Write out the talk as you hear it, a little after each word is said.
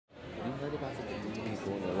cared about the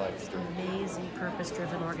people in their life. Amazing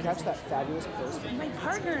purpose-driven organization. Catch that fabulous post. My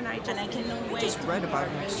partner and I just read about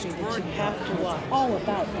an that you have to watch. All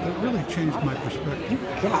about It really changed my perspective. You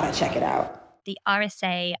gotta check it out. The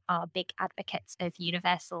RSA are big advocates of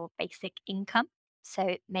universal basic income.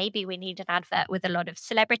 So maybe we need an advert with a lot of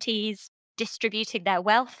celebrities distributing their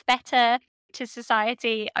wealth better to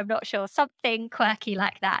society. I'm not sure. Something quirky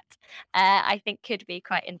like that, I think could be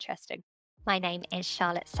quite interesting. My name is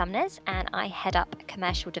Charlotte Sumners, and I head up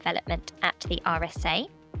commercial development at the RSA,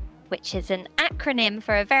 which is an acronym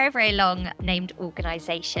for a very, very long named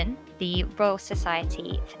organisation, the Royal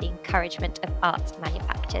Society for the Encouragement of Arts,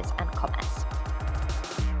 Manufactures and Commerce.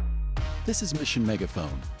 This is Mission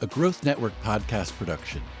Megaphone, a Growth Network podcast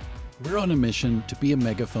production. We're on a mission to be a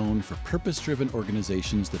megaphone for purpose-driven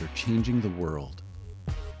organizations that are changing the world.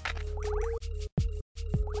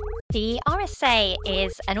 The RSA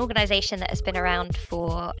is an organisation that has been around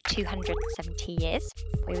for 270 years.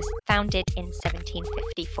 It was founded in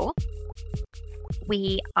 1754.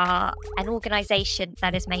 We are an organisation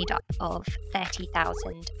that is made up of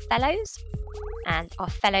 30,000 fellows, and our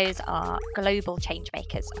fellows are global change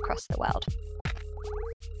makers across the world.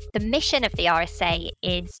 The mission of the RSA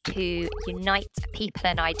is to unite people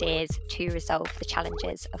and ideas to resolve the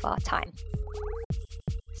challenges of our time.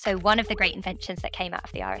 So one of the great inventions that came out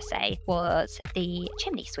of the RSA was the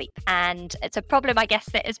chimney sweep. And it's a problem, I guess,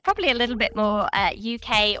 that is probably a little bit more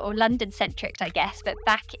UK or London-centric, I guess. But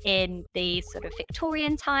back in the sort of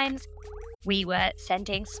Victorian times, we were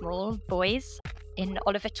sending small boys in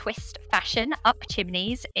Oliver Twist fashion up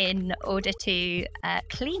chimneys in order to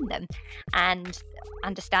clean them. And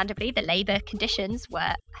understandably, the labour conditions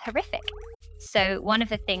were horrific. So one of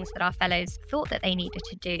the things that our fellows thought that they needed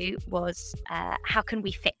to do was, how can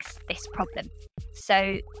we fix this problem?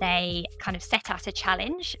 So they kind of set out a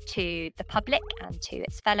challenge to the public and to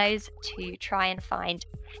its fellows to try and find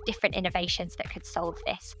different innovations that could solve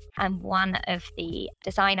this. And one of the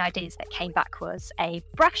design ideas that came back was a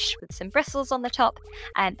brush with some bristles on the top,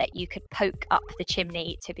 and that you could poke up the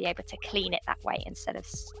chimney to be able to clean it that way, instead of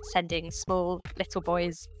sending small little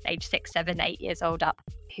boys age 6, 7, 8 years old up,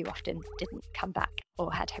 who often didn't come back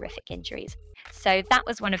or had horrific injuries. So that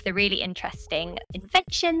was one of the really interesting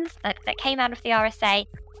inventions that came out of the RSA.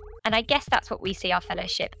 And I guess that's what we see our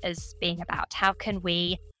fellowship as being about. How can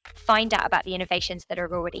we find out about the innovations that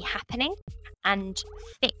are already happening and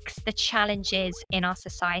fix the challenges in our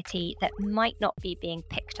society that might not be being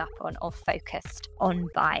picked up on or focused on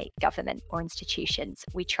by government or institutions?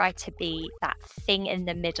 We try to be that thing in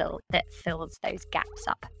the middle that fills those gaps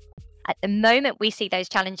up. At the moment, we see those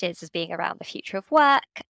challenges as being around the future of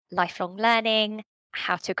work, lifelong learning,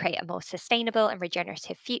 how to create a more sustainable and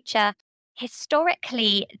regenerative future.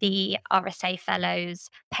 Historically, the RSA Fellows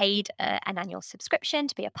paid an annual subscription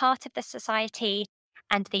to be a part of the society,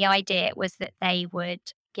 and the idea was that they would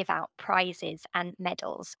give out prizes and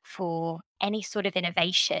medals for any sort of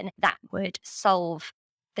innovation that would solve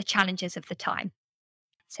the challenges of the time.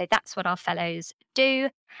 So that's what our fellows do.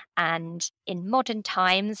 And in modern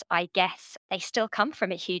times, I guess they still come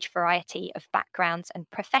from a huge variety of backgrounds and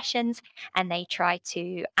professions, and they try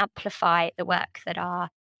to amplify the work that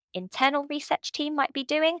our internal research team might be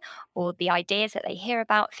doing, or the ideas that they hear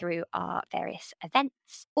about through our various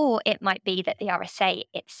events. Or it might be that the RSA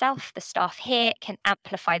itself, the staff here, can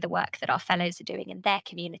amplify the work that our fellows are doing in their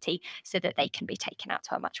community so that they can be taken out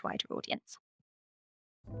to a much wider audience.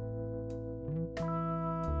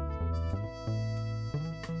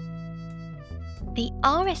 The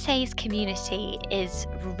RSA's community is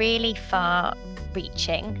really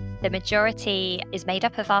far-reaching. The majority is made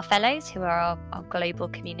up of our fellows, who are our global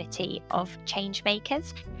community of change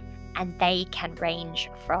makers, and they can range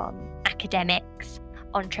from academics,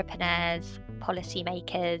 entrepreneurs,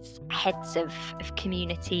 policymakers, heads of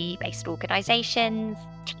community-based organisations,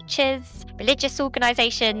 teachers, religious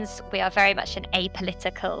organisations. We are very much an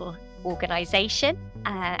apolitical organisation.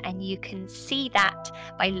 And you can see that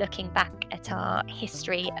by looking back at our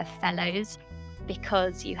history of fellows,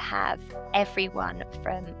 because you have everyone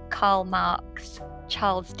from Karl Marx,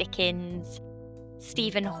 Charles Dickens,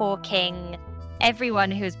 Stephen Hawking. Everyone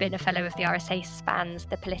who has been a fellow of the RSA spans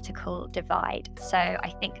the political divide. So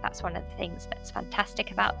I think that's one of the things that's fantastic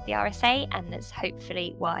about the RSA, and is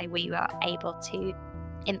hopefully why we were able to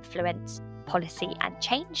influence policy and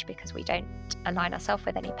change, because we don't align ourselves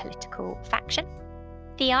with any political faction.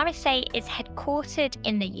 The RSA is headquartered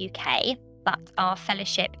in the UK, but our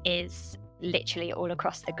fellowship is literally all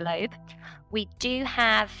across the globe. We do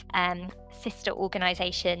have sister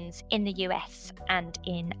organisations in the US and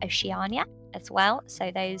in Oceania as well.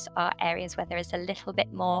 So those are areas where there is a little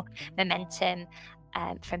bit more momentum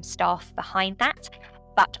from staff behind that.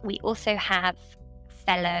 But we also have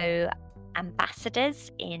fellow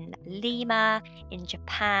ambassadors in Lima, in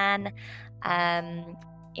Japan,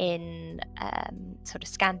 in sort of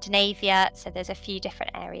Scandinavia. So there's a few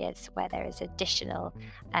different areas where there is additional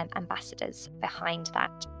ambassadors behind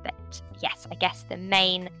that. But yes, I guess the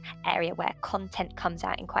main area where content comes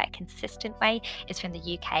out in quite a consistent way is from the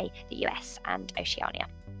UK, the US, and Oceania.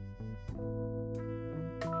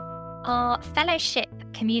 Our fellowship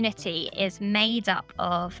community is made up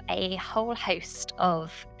of a whole host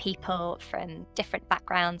of people from different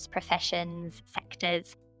backgrounds, professions,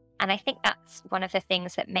 sectors. And I think that's one of the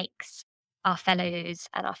things that makes our fellows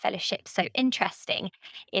and our fellowship so interesting,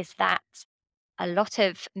 is that a lot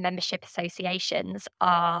of membership associations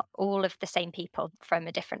are all of the same people from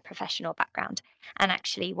a different professional background. And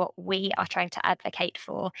actually, what we are trying to advocate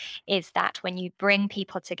for is that when you bring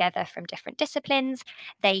people together from different disciplines,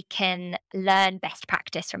 they can learn best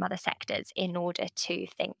practice from other sectors in order to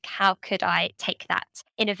think, how could I take that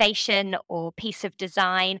innovation or piece of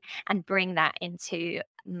design and bring that into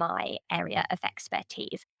my area of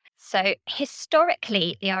expertise? So,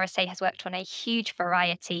 historically, the RSA has worked on a huge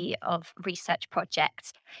variety of research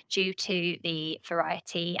projects due to the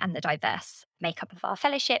variety and the diverse makeup of our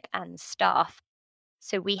fellowship and staff.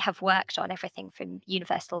 So, we have worked on everything from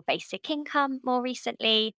universal basic income more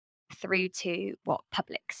recently through to what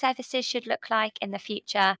public services should look like in the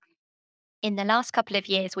future. In the last couple of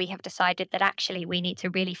years, we have decided that actually we need to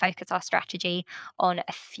really focus our strategy on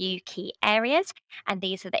a few key areas. And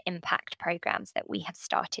these are the impact programs that we have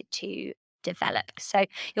started to develop. So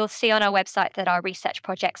you'll see on our website that our research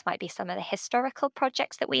projects might be some of the historical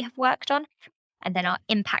projects that we have worked on. And then our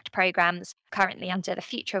impact programs currently under the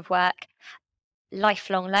future of work,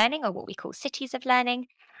 lifelong learning, or what we call cities of learning,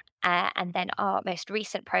 and then our most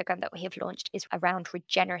recent program that we have launched is around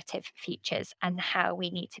regenerative futures and how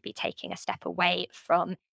we need to be taking a step away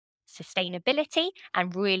from sustainability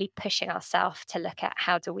and really pushing ourselves to look at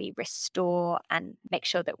how do we restore and make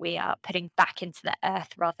sure that we are putting back into the earth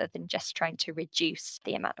rather than just trying to reduce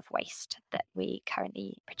the amount of waste that we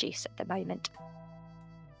currently produce at the moment.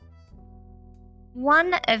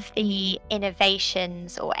 One of the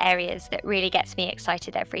innovations or areas that really gets me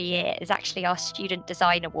excited every year is actually our Student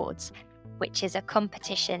Design Awards, which is a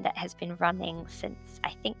competition that has been running since, I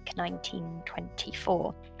think,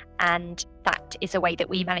 1924. And that is a way that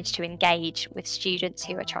we manage to engage with students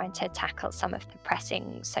who are trying to tackle some of the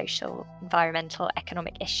pressing social, environmental,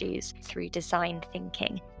 economic issues through design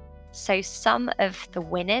thinking. So some of the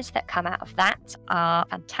winners that come out of that are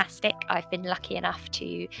fantastic. I've been lucky enough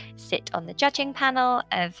to sit on the judging panel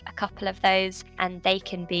of a couple of those, and they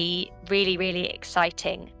can be really, really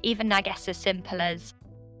exciting. Even, I guess, as simple as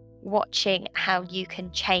watching how you can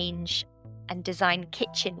change and design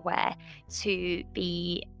kitchenware to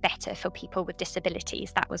be better for people with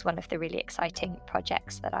disabilities. That was one of the really exciting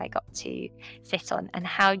projects that I got to sit on, and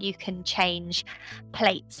how you can change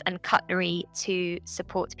plates and cutlery to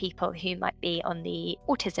support people who might be on the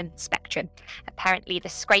autism spectrum. Apparently, the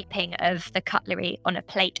scraping of the cutlery on a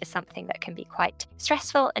plate is something that can be quite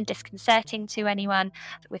stressful and disconcerting to anyone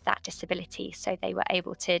with that disability. So they were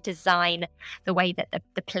able to design the way that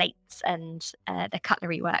the plates and the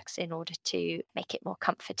cutlery works in order to make it more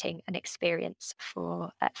comforting an experience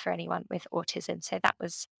for anyone with autism. So that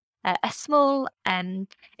was a small,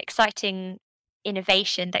 exciting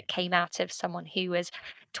innovation that came out of someone who was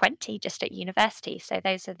 20 just at university. So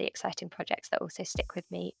those are the exciting projects that also stick with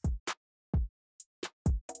me.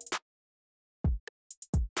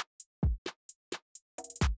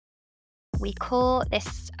 We call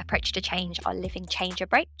this approach to change our living change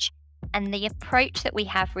approach. And the approach that we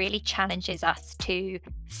have really challenges us to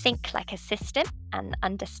think like a system and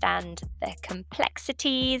understand the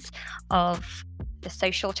complexities of the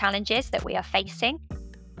social challenges that we are facing,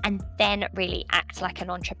 and then really act like an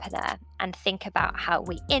entrepreneur and think about how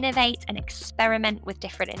we innovate and experiment with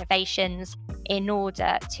different innovations in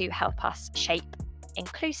order to help us shape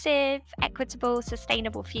inclusive, equitable,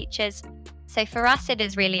 sustainable futures. So for us, it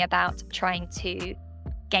is really about trying to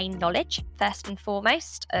gain knowledge, first and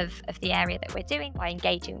foremost, of the area that we're doing by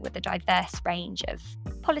engaging with a diverse range of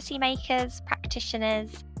policymakers,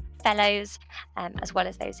 practitioners, fellows, as well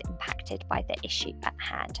as those impacted by the issue at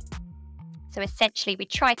hand. So essentially, we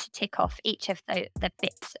try to tick off each of the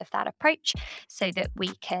bits of that approach so that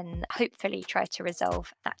we can hopefully try to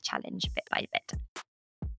resolve that challenge bit by bit.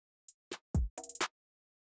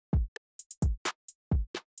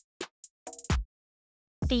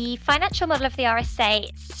 The financial model of the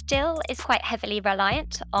RSA still is quite heavily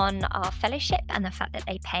reliant on our fellowship and the fact that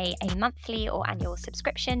they pay a monthly or annual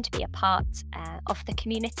subscription to be a part of the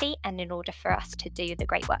community and in order for us to do the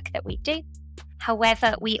great work that we do.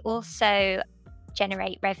 However, we also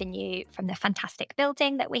generate revenue from the fantastic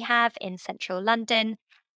building that we have in central London.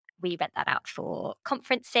 We rent that out for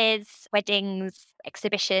conferences, weddings,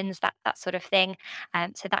 exhibitions, that sort of thing.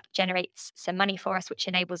 So that generates some money for us, which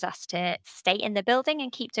enables us to stay in the building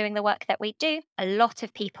and keep doing the work that we do. A lot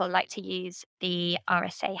of people like to use the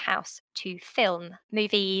RSA house to film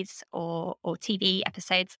movies or TV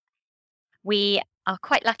episodes. We are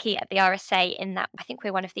quite lucky at the RSA in that I think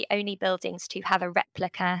we're one of the only buildings to have a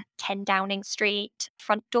replica 10 Downing Street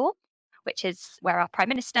front door, which is where our Prime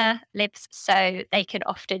Minister lives. So they can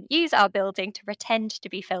often use our building to pretend to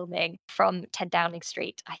be filming from 10 Downing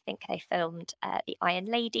Street. I think they filmed The Iron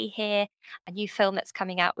Lady here, a new film that's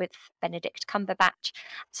coming out with Benedict Cumberbatch.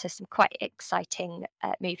 So some quite exciting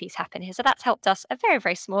movies happen here. So that's helped us a very,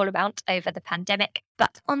 very small amount over the pandemic.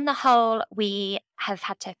 But on the whole, we have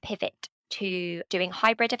had to pivot to doing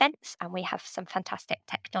hybrid events, and we have some fantastic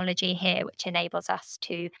technology here which enables us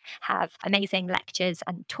to have amazing lectures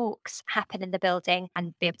and talks happen in the building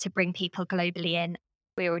and be able to bring people globally in.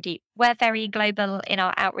 We already were very global in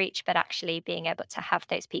our outreach, but actually being able to have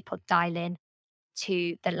those people dial in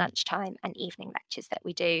to the lunchtime and evening lectures that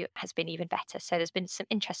we do has been even better. So there's been some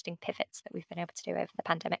interesting pivots that we've been able to do over the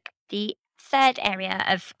pandemic. The third area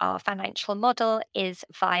of our financial model is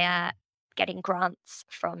via getting grants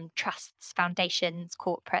from trusts, foundations,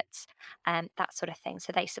 corporates, that sort of thing.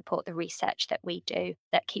 So they support the research that we do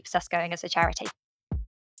that keeps us going as a charity.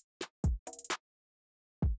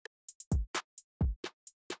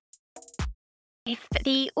 If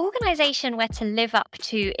the organisation were to live up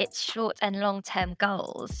to its short and long term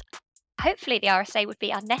goals, hopefully the RSA would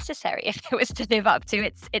be unnecessary if it was to live up to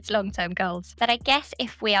its long term goals. But I guess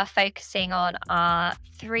if we are focusing on our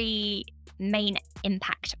three main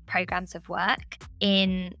impact programs of work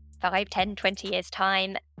in 5, 10, 20 years'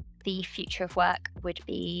 time, the future of work would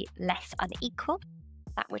be less unequal.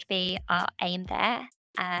 That would be our aim there,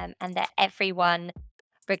 and that everyone,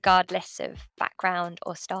 regardless of background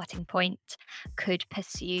or starting point, could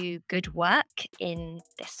pursue good work in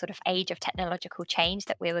this sort of age of technological change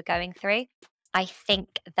that we were going through. I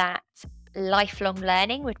think that lifelong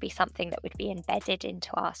learning would be something that would be embedded into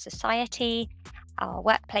our society, our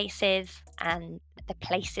workplaces, and the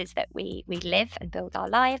places that we live and build our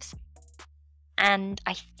lives. And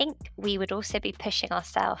I think we would also be pushing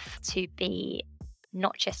ourselves to be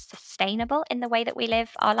not just sustainable in the way that we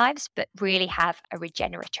live our lives, but really have a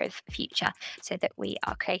regenerative future so that we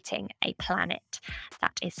are creating a planet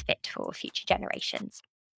that is fit for future generations.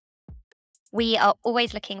 We are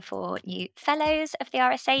always looking for new fellows of the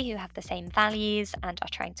RSA who have the same values and are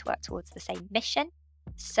trying to work towards the same mission.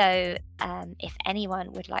 So, if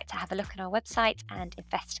anyone would like to have a look at our website and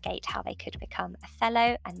investigate how they could become a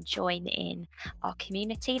fellow and join in our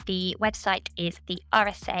community, the website is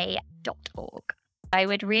thersa.org. I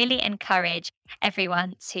would really encourage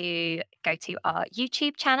everyone to go to our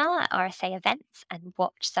YouTube channel at RSA Events and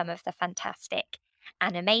watch some of the fantastic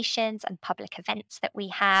animations and public events that we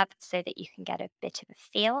have so that you can get a bit of a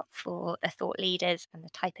feel for the thought leaders and the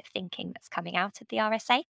type of thinking that's coming out of the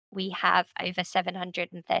RSA. We have over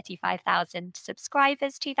 735,000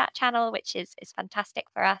 subscribers to that channel, which is fantastic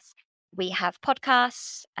for us. We have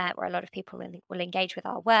podcasts where a lot of people will engage with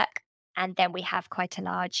our work. And then we have quite a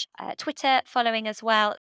large Twitter following as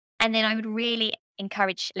well. And then I would really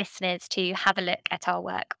encourage listeners to have a look at our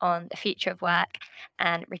work on the future of work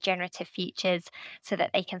and regenerative futures so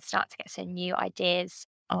that they can start to get some new ideas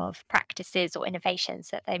of practices or innovations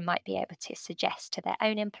that they might be able to suggest to their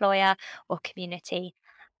own employer or community.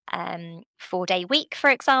 4-day week, for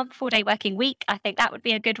example, 4-day working week. I think that would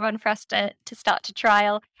be a good one for us to start to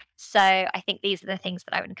trial. So I think these are the things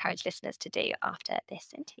that I would encourage listeners to do after this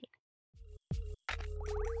interview.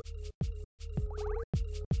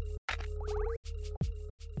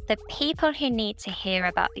 The people who need to hear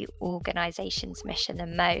about the organization's mission the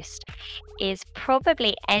most is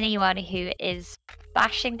probably anyone who is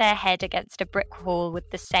bashing their head against a brick wall with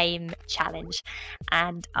the same challenge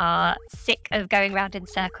and are sick of going around in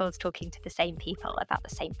circles talking to the same people about the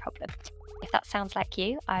same problem. If that sounds like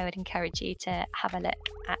you, I would encourage you to have a look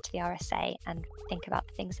at the RSA and think about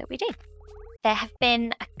the things that we do. There have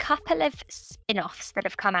been a couple of spin-offs that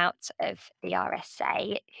have come out of the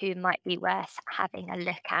RSA who might be worth having a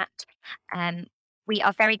look at. We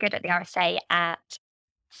are very good at the RSA at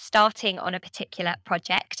starting on a particular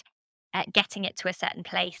project, getting it to a certain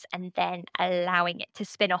place, and then allowing it to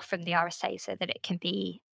spin off from the RSA so that it can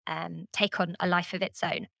be take on a life of its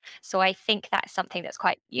own. So I think that's something that's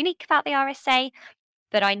quite unique about the RSA.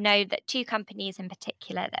 But I know that two companies in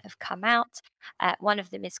particular that have come out. One of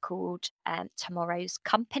them is called Tomorrow's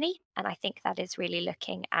Company. And I think that is really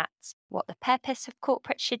looking at what the purpose of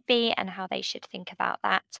corporate should be and how they should think about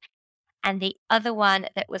that. And the other one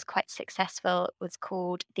that was quite successful was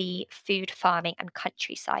called the Food Farming and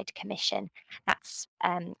Countryside Commission. That's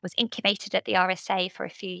was incubated at the RSA for a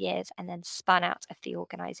few years and then spun out of the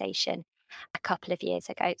organisation a couple of years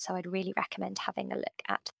ago. So I'd really recommend having a look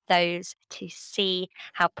at those to see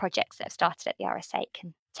how projects that have started at the RSA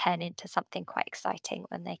can turn into something quite exciting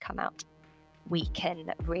when they come out. We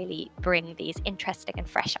can really bring these interesting and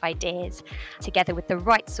fresh ideas together with the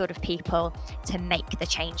right sort of people to make the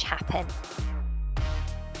change happen.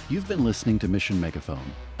 You've been listening to Mission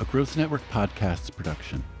Megaphone, a Growth Network podcast's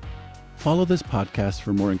production. Follow this podcast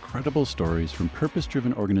for more incredible stories from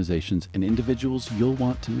purpose-driven organizations and individuals you'll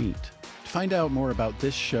want to meet. To find out more about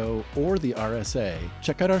this show or the RSA,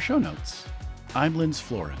 check out our show notes. I'm Linz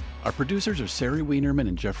Florin. Our producers are Sari Wienerman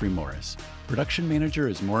and Jeffrey Morris. Production manager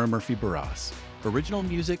is Maura Murphy-Barras. Original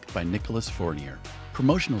music by Nicholas Fournier.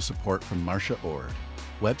 Promotional support from Marcia Ord.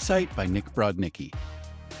 Website by Nick Brodnicki.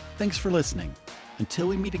 Thanks for listening. Until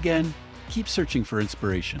we meet again, keep searching for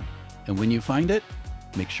inspiration. And when you find it,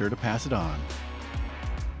 make sure to pass it on.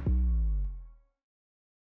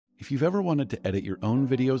 If you've ever wanted to edit your own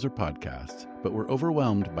videos or podcasts, but were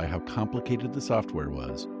overwhelmed by how complicated the software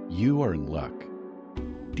was, you are in luck.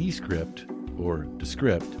 Descript, or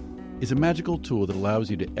Descript, is a magical tool that allows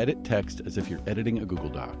you to edit text as if you're editing a Google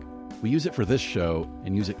Doc. We use it for this show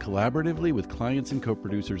and use it collaboratively with clients and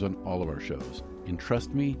co-producers on all of our shows. And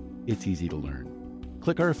trust me, it's easy to learn.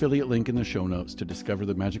 Click our affiliate link in the show notes to discover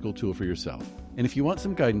the magical tool for yourself. And if you want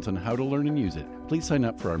some guidance on how to learn and use it, please sign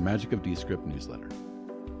up for our Magic of Descript newsletter.